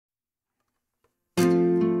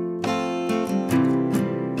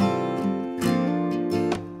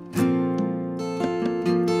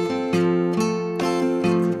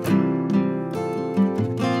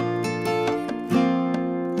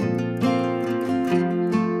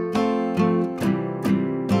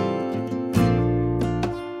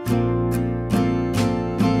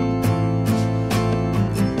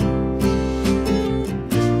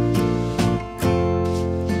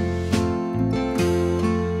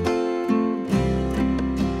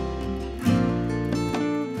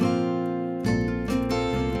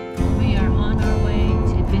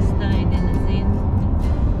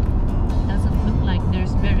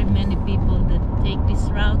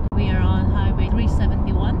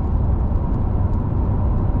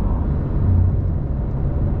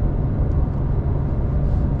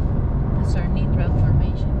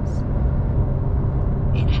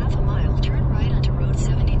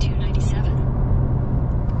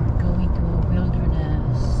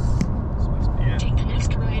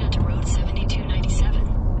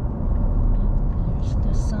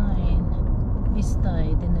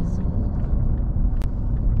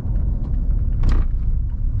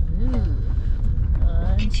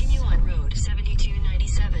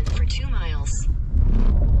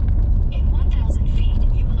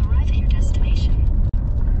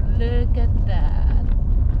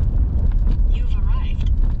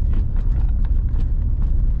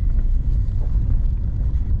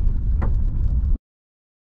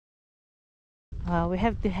we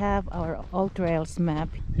have to have our all trails map.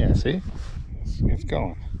 Yeah, see? It's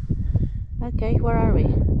going. Okay, where are we?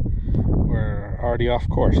 We're already off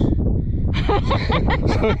course. So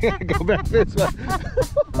we gotta go back this way.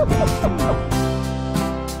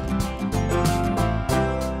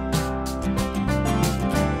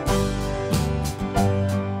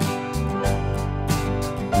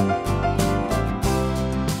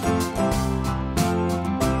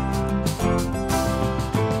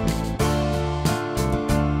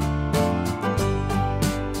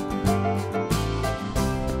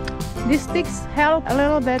 These sticks help a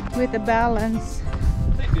little bit with the balance.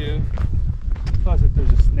 They do. Plus if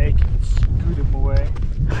there's a snake, you can scoot him away.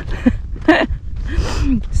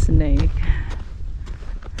 Snake.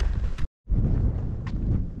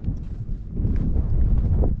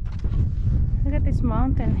 Look at this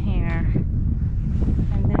mountain here.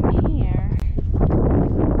 And then here.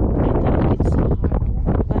 I think it's hard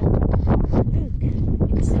rock, but look,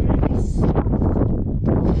 it's really soft.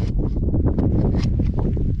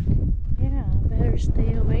 Yeah, better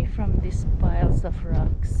stay away from these piles of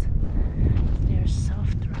rocks. They're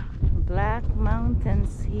soft rock. Black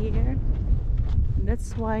mountains here.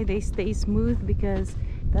 That's why they stay smooth, because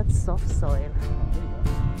that's soft soil.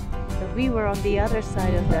 So we were on the other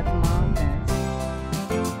side of that mountain.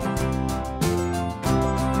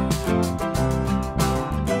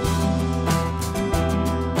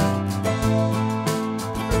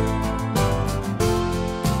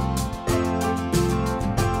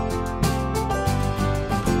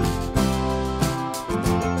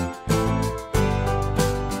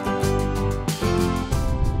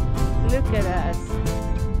 Look at us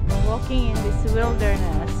walking in this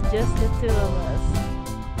wilderness, just the two of us.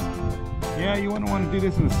 Yeah, you wouldn't want to do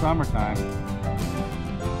this in the summertime.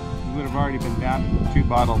 You would have already been down to 2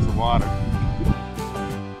 bottles of water.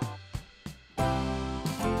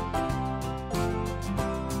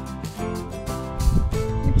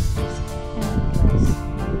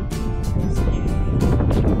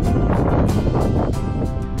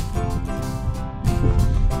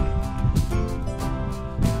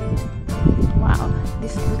 Wow,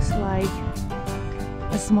 this looks like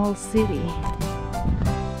a small city.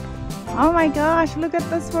 Oh my gosh, look at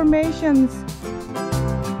those formations.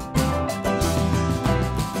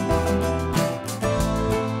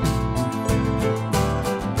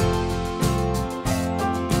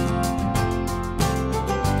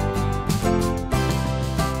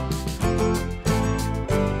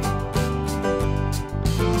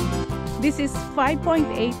 This is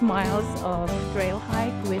 5.8 miles of trail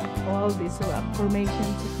hike with all these rock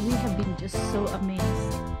formations. We have been just so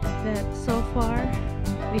amazed that so far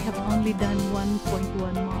we have only done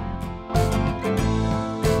 1.1 mile.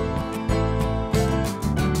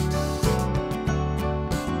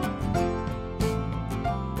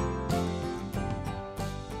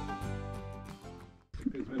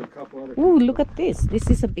 Ooh, look at this. This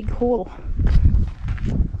is a big hole.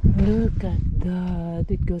 Look at that.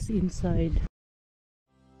 It goes inside.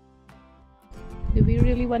 Do we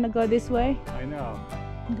really want to go this way? I know.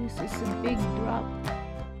 This is a big drop.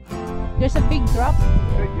 There's a big drop.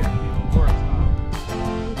 Could get even worse, huh?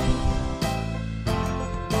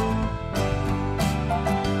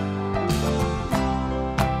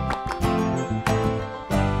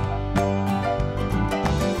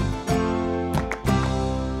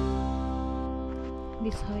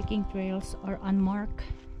 These hiking trails are unmarked.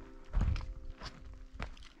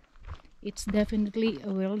 It's definitely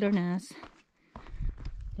a wilderness.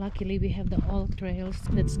 Luckily we have the all trails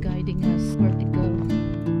that's guiding us where to go.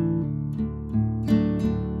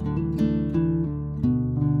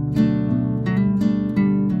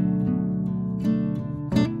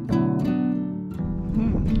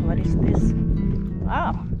 What is this?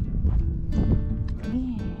 Wow!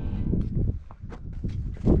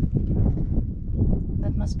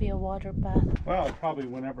 That must be a water path. Well, it probably,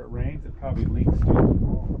 whenever it rains, it probably leaks through the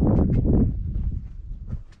wall.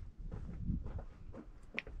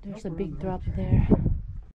 There's a big drop there.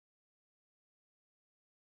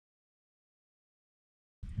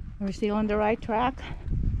 Are we still on the right track?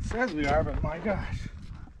 It says we are, but my gosh.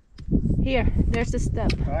 Here, there's a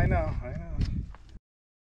step. I know, I know.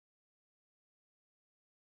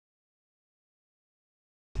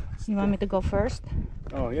 You want me to go first?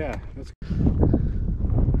 Oh yeah, that's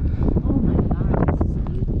Oh my god, this is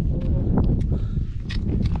beautiful.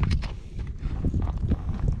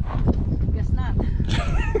 Guess not.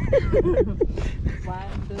 1,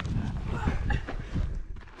 2.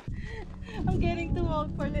 I'm getting too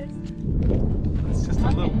old for this. It's just a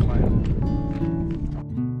little climb.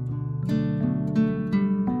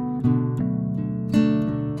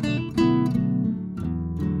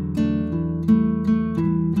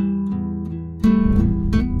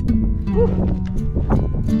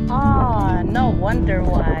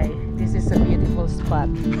 spot.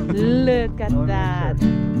 Look at Let me that.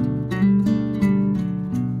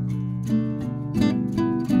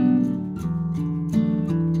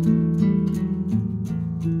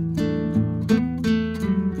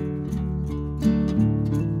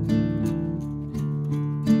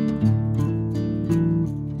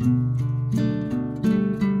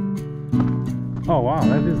 Oh wow,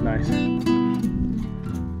 that is nice.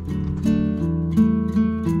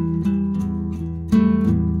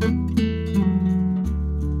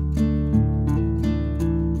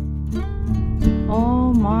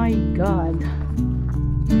 Oh my God.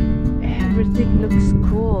 Everything looks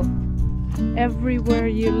cool. Everywhere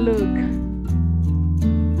you look.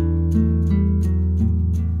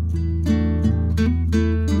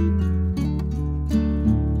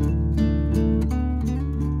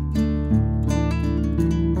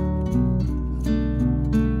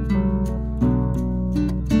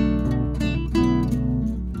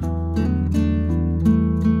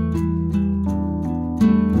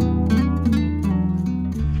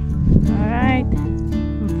 Alright,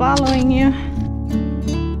 I'm following you.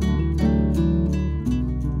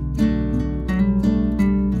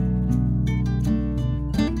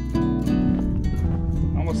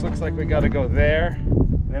 Almost looks like we got to go there.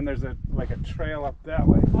 And then there's like a trail up that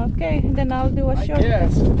way. Okay, then I'll do a I short.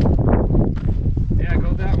 guess. Yeah,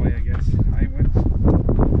 go that way, I guess. I went.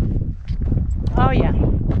 Oh yeah.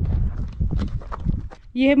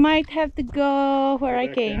 You might have to go where I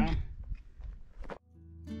back came. down.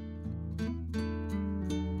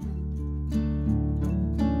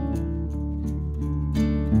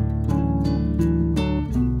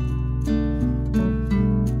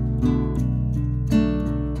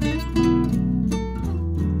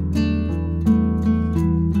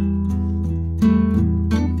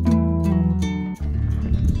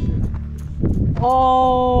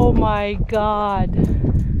 Oh my God.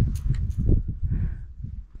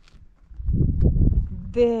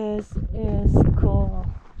 This is cool.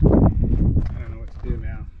 I don't know what to do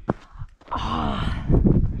now. Ah,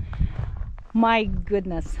 my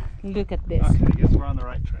goodness. Look at this. Okay, I guess we're on the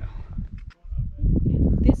right trail.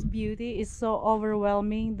 This beauty is so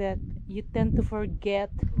overwhelming that you tend to forget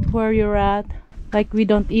where you're at. Like we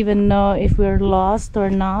don't even know if we're lost or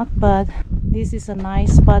not, but this is a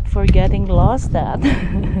nice spot for getting lost at.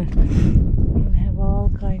 You have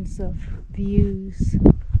all kinds of views.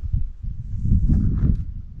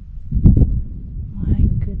 My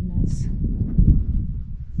goodness.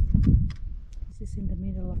 This is in the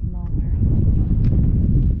middle of nowhere.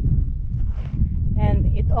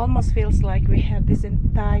 And it almost feels like we have this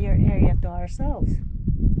entire area to ourselves.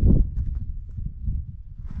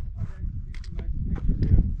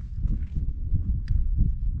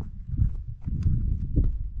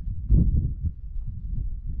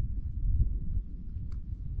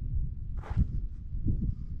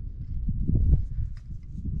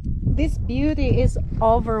 This beauty is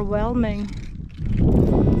overwhelming.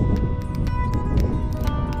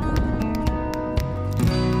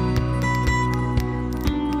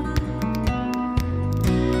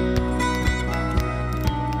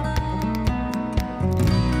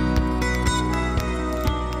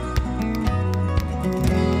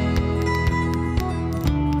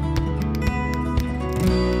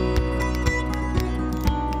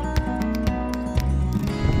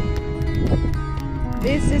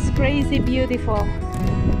 This is crazy beautiful.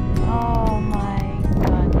 Oh my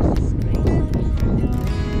God, this is crazy.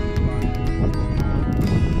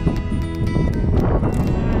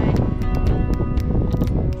 Alright.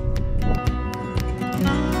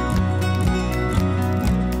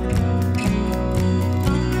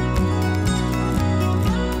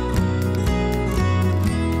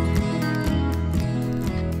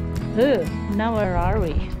 Ooh, now where are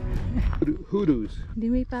we? Hoodoos.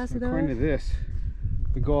 Did we pass it According over? to this,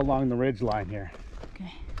 we go along the ridge line here.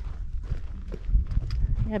 Okay.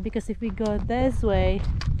 Yeah, because if we go this way,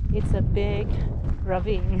 it's a big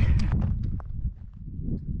ravine.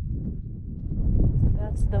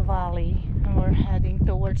 That's the valley, and we're heading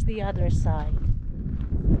towards the other side.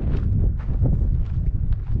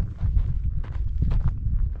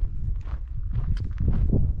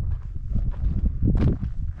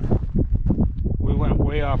 We went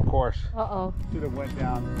way off course. Uh-oh. Should have went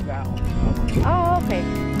down that one. Oh, okay.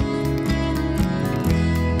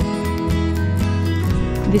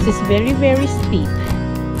 This is very, very steep.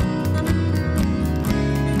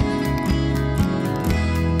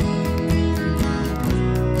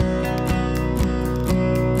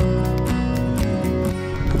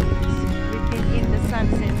 We've been in the sun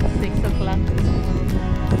since 6 o'clock.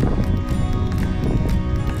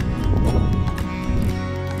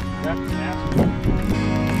 That's nasty.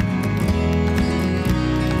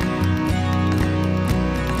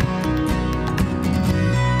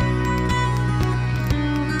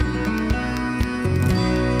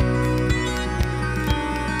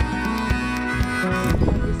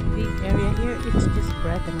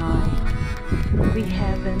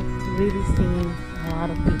 haven't really seen a lot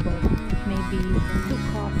of people. Maybe 2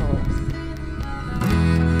 couples.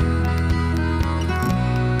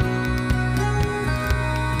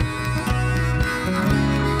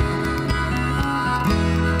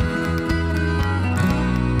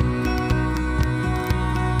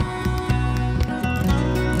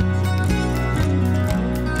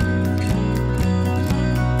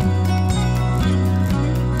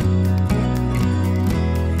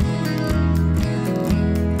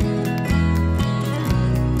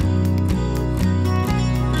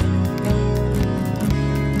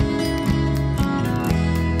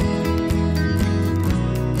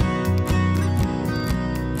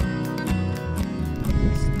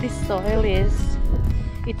 Soil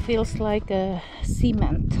it feels like a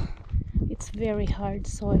cement. It's very hard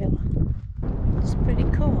soil. It's pretty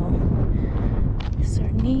cool. These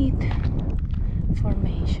are neat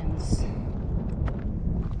formations.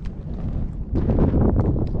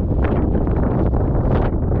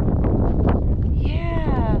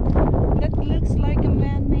 Yeah, that looks like a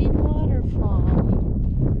man-made waterfall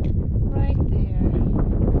right there.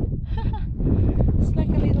 It's like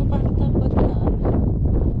a little bathtub.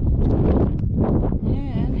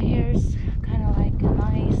 And here's kind of like a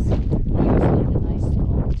nice, looks like a nice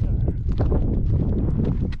sculpture.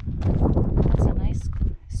 That's a nice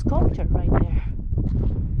sculpture right there.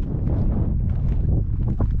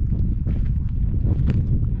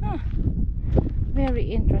 Huh. Very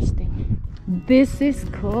interesting. This is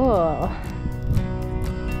cool.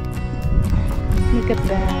 Look at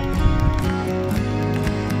that.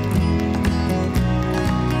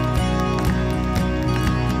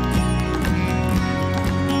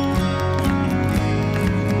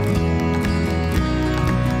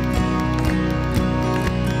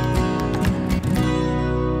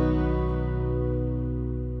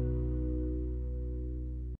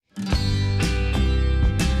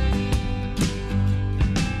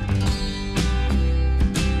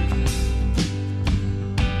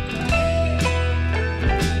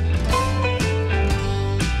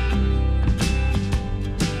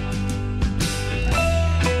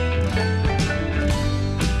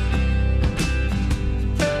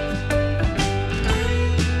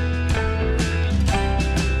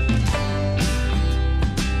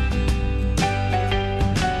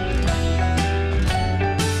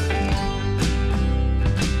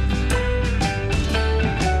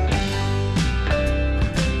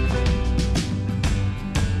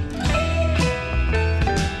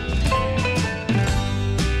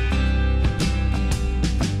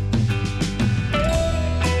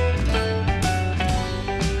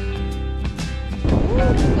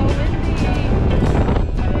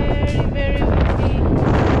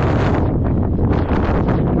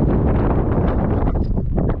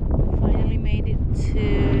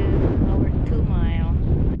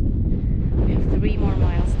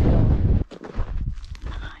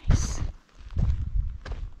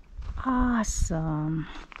 Awesome.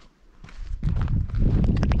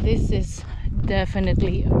 This is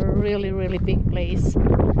definitely a really big place,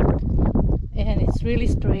 and it's really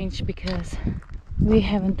strange because we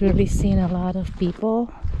haven't really seen a lot of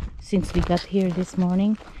people since we got here this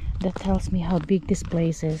morning. That tells me how big this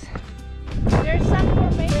place is. There's some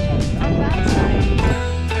formations on that side.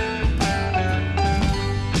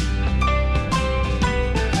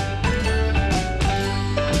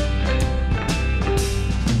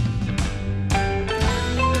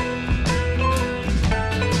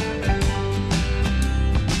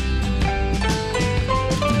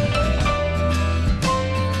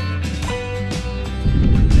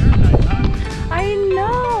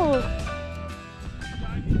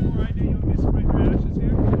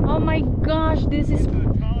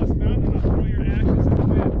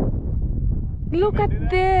 Look at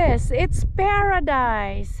this, it's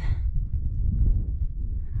paradise.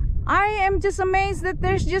 I am just amazed that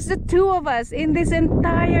there's just the 2 of us in this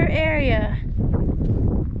entire area.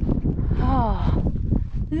 Oh,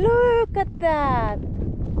 look at that.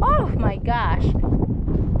 Oh my gosh.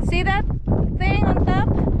 See that thing on top?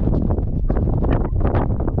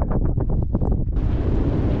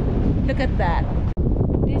 Look at that.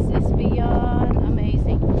 This is beyond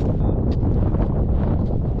amazing.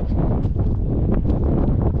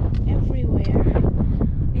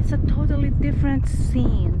 It's a totally different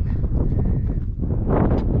scene.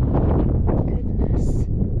 Goodness.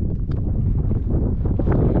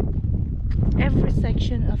 Every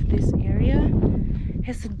section of this area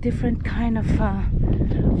has a different kind of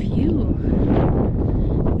view.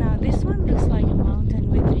 Now this one looks like a mountain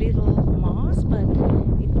with little moss, but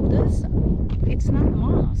it's not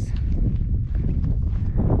moss.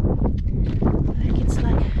 Like it's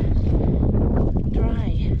like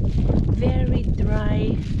dry. very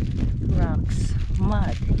dry rocks,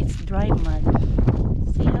 mud. It's dry mud.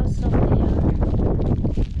 See how soft they are?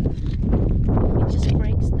 It just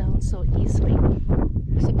breaks down so easily.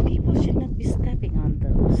 So people should not be stepping on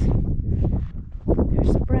those.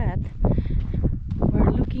 They're spread.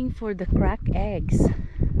 We're looking for the cracked eggs.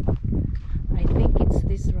 I think it's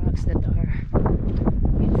these rocks that are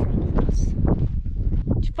in front of us.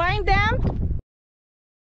 Did you find them?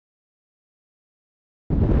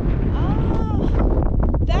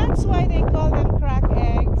 Oh, that's why they call them cracked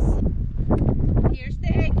eggs. Here's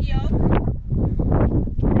the egg yolk.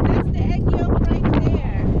 That's the egg yolk right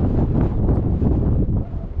there.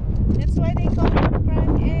 That's why they call them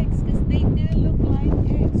cracked eggs, because they do look like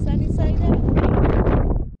eggs, sunny side up.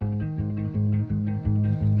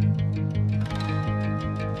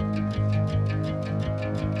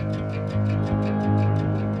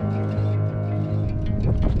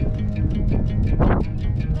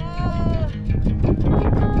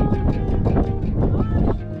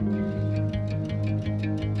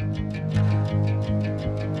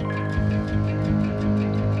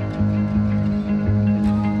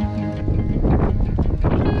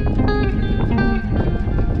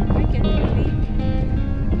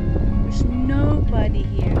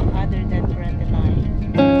 Here other than Brent and I.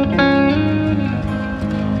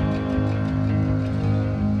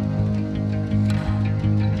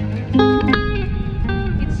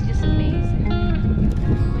 It's just amazing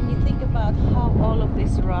when you think about how all of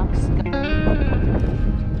these rocks go.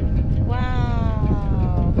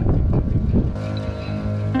 Wow.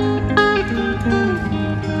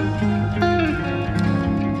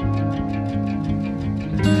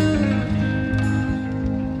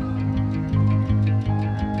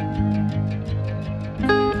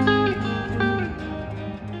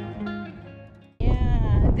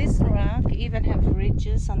 This rock even have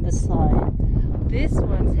ridges on the side. These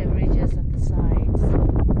ones have ridges on the sides.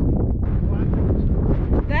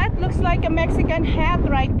 That looks like a Mexican hat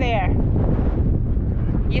right there.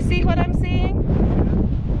 You see what I'm seeing?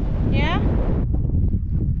 Yeah?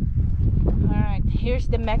 Alright, here's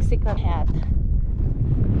the Mexican hat.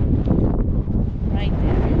 Right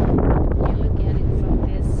there. You look at it from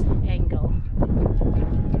this angle.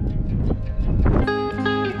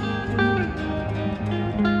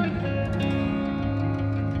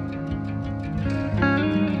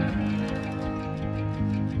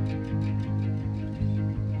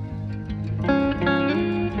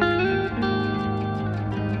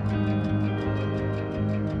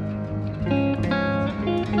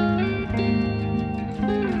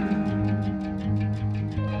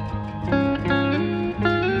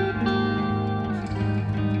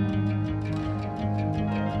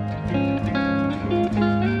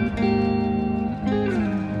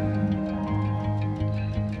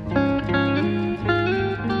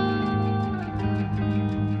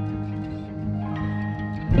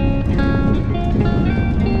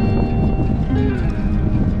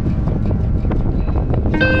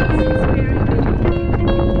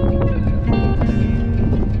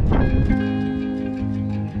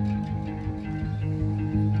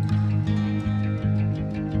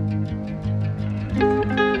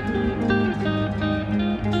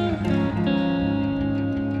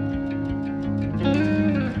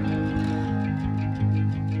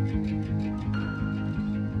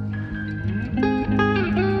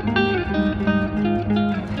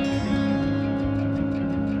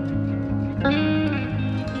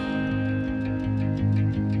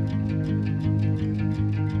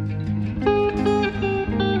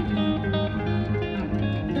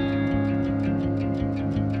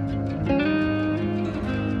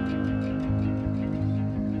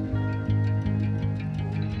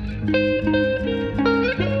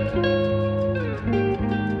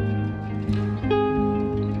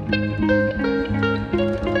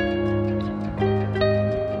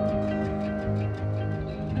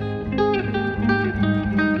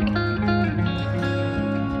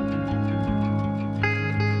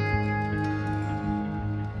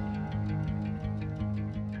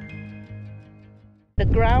 The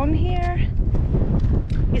ground here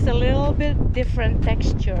is a little bit different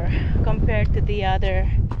texture compared to the other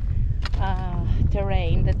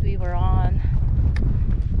terrain that we were on.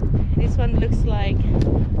 This one looks like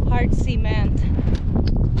hard cement.